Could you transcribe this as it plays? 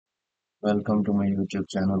Welcome to my YouTube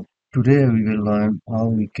channel. Today we will learn how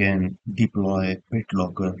we can deploy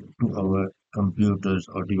Bitlocker to our computers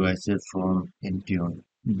or devices from Intune.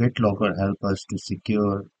 Bitlocker helps us to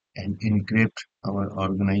secure and encrypt our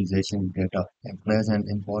organization data and plays an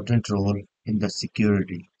important role in the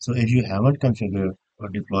security. So if you haven't configured or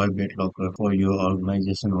deployed Bitlocker for your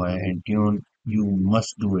organization via Intune, you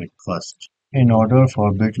must do it first. In order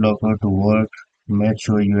for BitLocker to work, make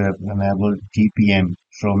sure you have enabled TPM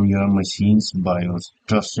from your machine's BIOS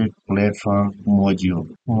trusted platform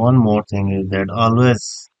module. One more thing is that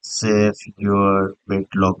always save your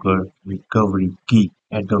BitLocker recovery key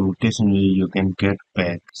at the location where you can get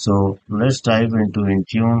back. So let's dive into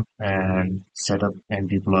Intune and set up and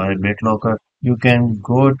deploy BitLocker. You can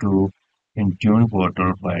go to Intune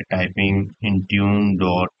portal by typing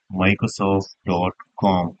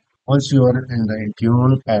intune.microsoft.com. Once you are in the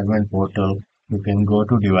Intune admin portal, you can go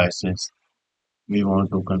to devices. We want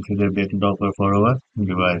to configure BitLocker for our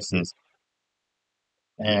devices.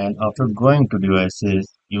 And after going to devices,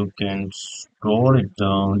 you can scroll it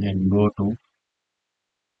down and go to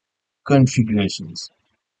configurations.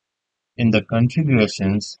 In the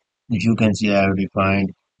configurations, you can see I have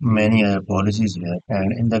defined many other policies here.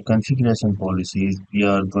 And in the configuration policies, we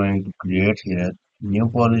are going to create here new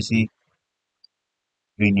policy.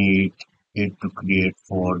 We need it to create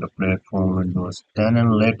for the platform Windows 10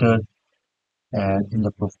 and later. And in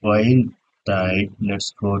the profile type,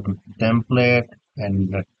 let's go to template, and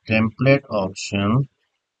the template option,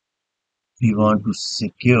 we want to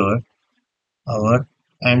secure our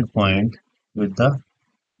endpoint with the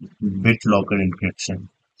BitLocker encryption.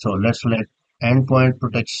 So let's select endpoint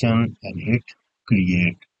protection and hit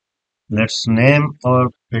create. Let's name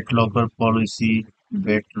our BitLocker policy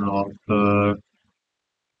BitLocker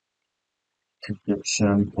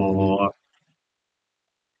encryption for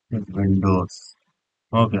Windows.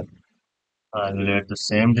 Okay, I will add the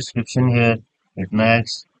same description here. Hit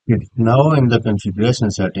next. Now in the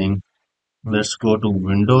configuration setting, let's go to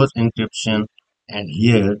Windows encryption, and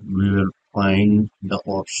here we will find the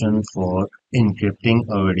option for encrypting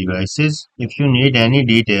our devices. If you need any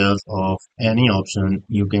details of any option,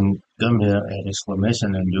 you can come here at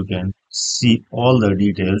exclamation and you can see all the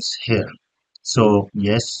details here. So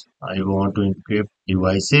yes, I want to encrypt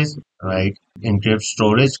devices, right? Encrypt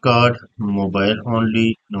storage card, mobile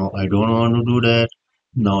only. No, I don't want to do that.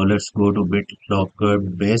 Now let's go to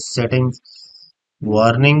BitLocker base settings.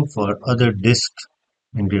 Warning for other disk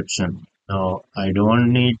encryption. Now I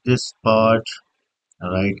don't need this part,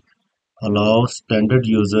 right? Allow standard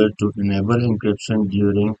user to enable encryption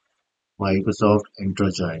during Microsoft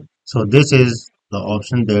Intune. So this is the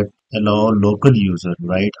option that allow local user,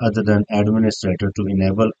 right, other than administrator to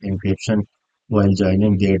enable encryption while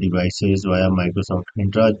joining their devices via Microsoft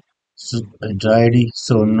Intune. So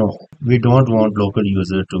no, we don't want local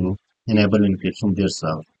user to enable encryption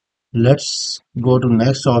themselves. Let's go to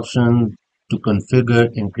next option to configure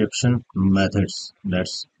encryption methods.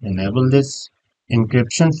 Let's enable this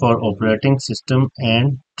encryption for operating system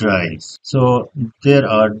and drives. So there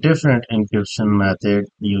are different encryption methods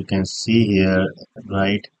you can see here,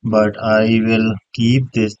 right? But I will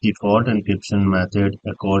keep this default encryption method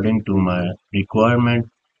according to my requirement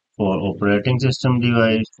for operating system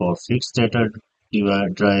device, for fixed data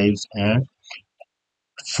drives, and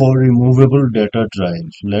for removable data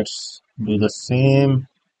drives. Let's do the same.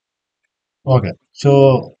 Okay,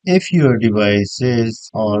 so if your devices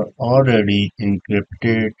are already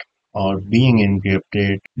encrypted or being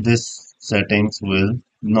encrypted, this settings will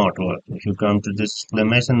not work. If you come to this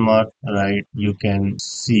exclamation mark, right, you can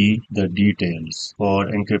see the details for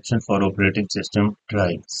encryption for operating system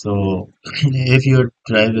drive. So if your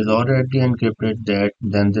drive is already encrypted,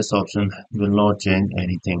 then this option will not change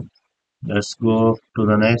anything. Let's go to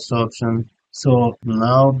the next option. So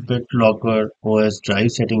now BitLocker OS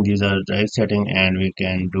drive setting, these are drive setting, and we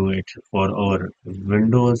can do it for our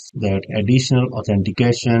Windows, that additional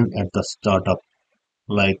authentication at the startup.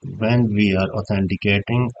 Like when we are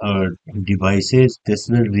authenticating our devices, this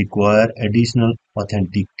will require additional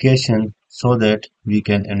authentication so that we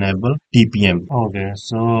can enable TPM. Okay,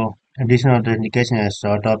 so additional authentication at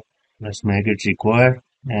startup, let's make it required.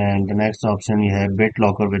 And the next option you have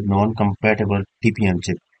BitLocker with non-compatible TPM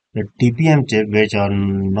chip. The TPM chip which are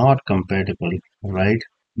not compatible, right?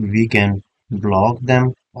 We can block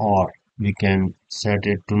them or we can set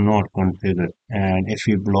it to not configure. And if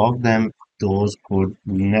we block them, those could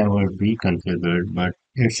never be configured, but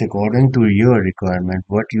it's according to your requirement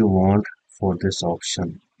what you want for this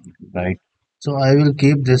option, right? So I will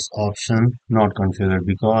keep this option not configured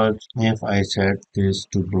because if I set this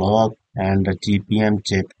to block and the TPM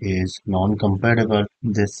chip is non-compatible,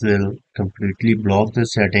 this will completely block the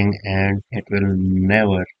setting and it will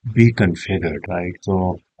never be configured, right?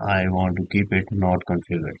 So I want to keep it not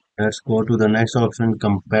configured. Let's go to the next option,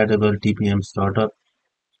 compatible TPM startup.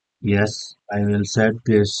 Yes, I will set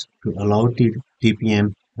this to allow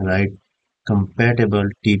TPM, right? Compatible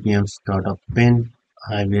TPM startup pin.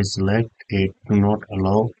 I will select it to not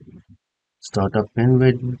allow startup pin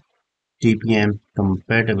with TPM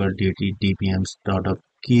compatible TPM startup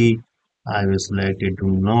key. I will select it to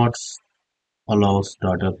not allow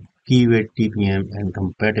startup key with TPM and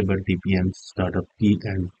compatible TPM startup key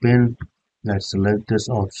and pin. Let's select this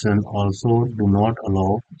option. Also, do not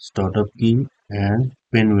allow startup key and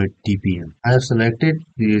pin with TPM. I have selected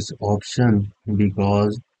this option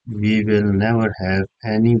because we will never have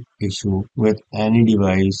any issue with any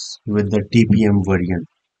device with the TPM variant,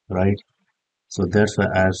 right? So that's why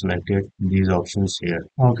I have selected these options here.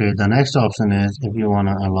 Okay, the next option is if you want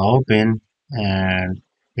to allow pin and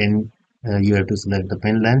pin, you have to select the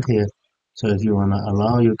pin length here. So if you want to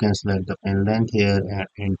allow, you can select the pin length here and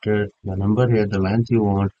enter the number here, the length you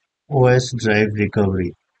want. OS drive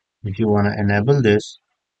recovery. If you want to enable this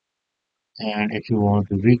and if you want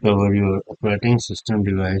to recover your operating system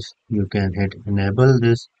device, you can hit enable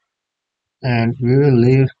this and we will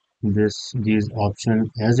leave these options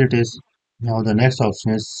as it is. Now the next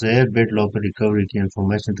option is save Bitlocker recovery key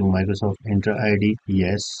information to Microsoft Entra ID.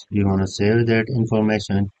 Yes, we want to save that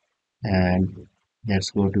information and let's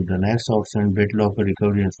go to the next option, Bitlocker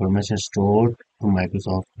recovery information stored to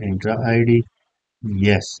Microsoft Entra ID.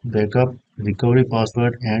 Yes, backup, recovery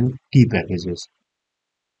password and key packages.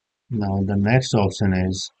 Now the next option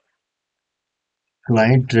is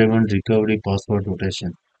client driven recovery password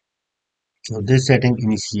rotation. So this setting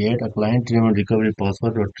initiate a client-driven recovery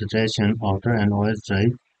password rotation after an OS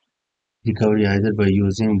drive recovery either by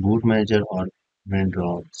using boot manager or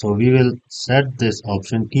WinRAR. So we will set this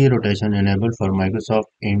option key rotation enabled for Microsoft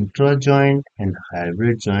intra-joint and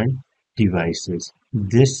hybrid joint devices.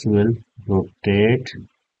 This will rotate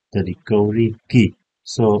the recovery key.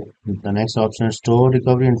 So the next option store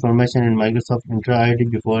recovery information in Microsoft Intra ID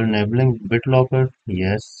before enabling BitLocker.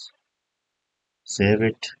 Yes, save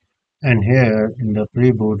it. And here in the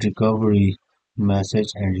pre-boot recovery message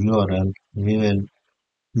and URL, we will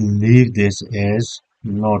leave this as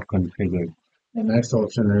not configured. The next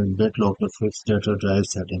option is BitLocker fixed data drive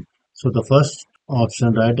setting. So the first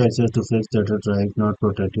option, write access to fixed data drive not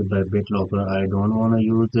protected by BitLocker. I don't want to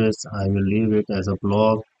use this. I will leave it as a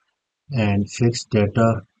block and fixed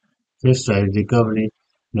drive recovery.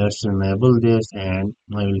 Let's enable this and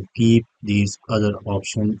I will keep these other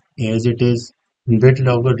options as it is.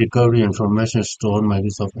 BitLocker recovery information store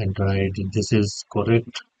Microsoft Entra ID. This is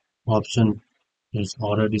correct option is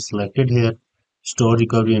already selected here. Store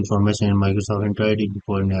recovery information in Microsoft Entra ID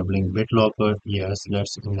before enabling BitLocker. Yes,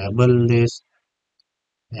 let's enable this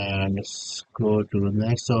and let's go to the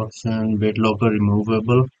next option. BitLocker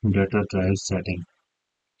removable data drive setting.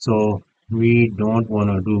 So we don't want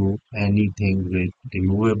to do anything with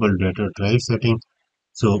removable data drive setting.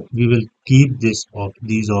 So we will keep these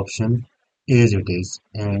options as it is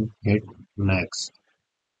and hit next.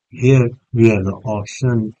 Here we have the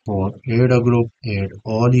option for add a group, add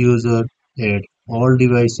all user, add all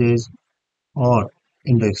devices, or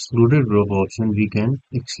in the excluded group option we can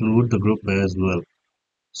exclude the group as well.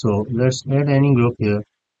 So let's add any group here.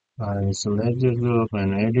 I select this group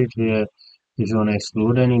and add it here. If you want to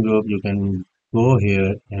exclude any group, you can go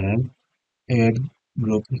here and add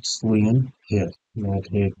group exclusion here. Let's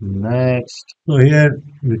hit next. So here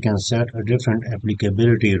we can set a different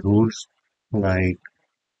applicability rules like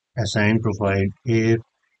assign profile if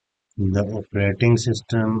the operating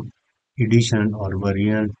system edition or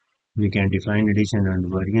variant. We can define edition and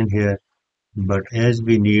variant here, but as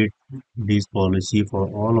we need this policy for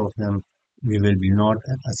all of them, we will be not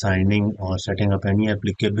assigning or setting up any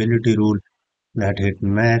applicability rule. Let hit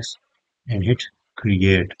next and hit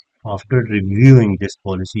create. After reviewing this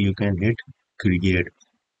policy, you can hit create.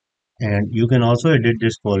 And you can also edit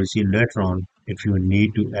this policy later on if you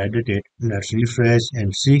need to edit it. Let's refresh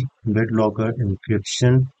and see BitLocker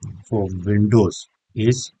encryption for Windows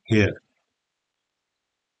is here.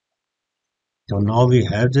 So now we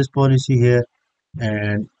have this policy here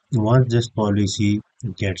and once this policy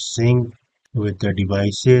gets synced with the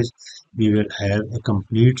devices, we will have a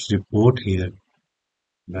complete report here,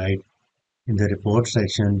 right? In the report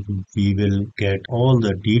section, we will get all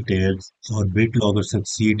the details for BitLocker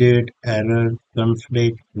succeeded, error,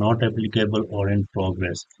 conflict, not applicable, or in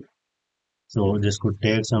progress. So this could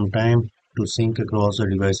take some time. to sync across the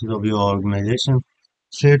devices of your organization.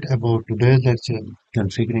 Said about today's lecture,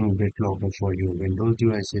 configuring BitLocker for your Windows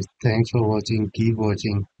devices. Thanks for watching. Keep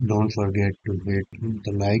watching. Don't forget to hit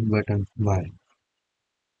the like button. Bye.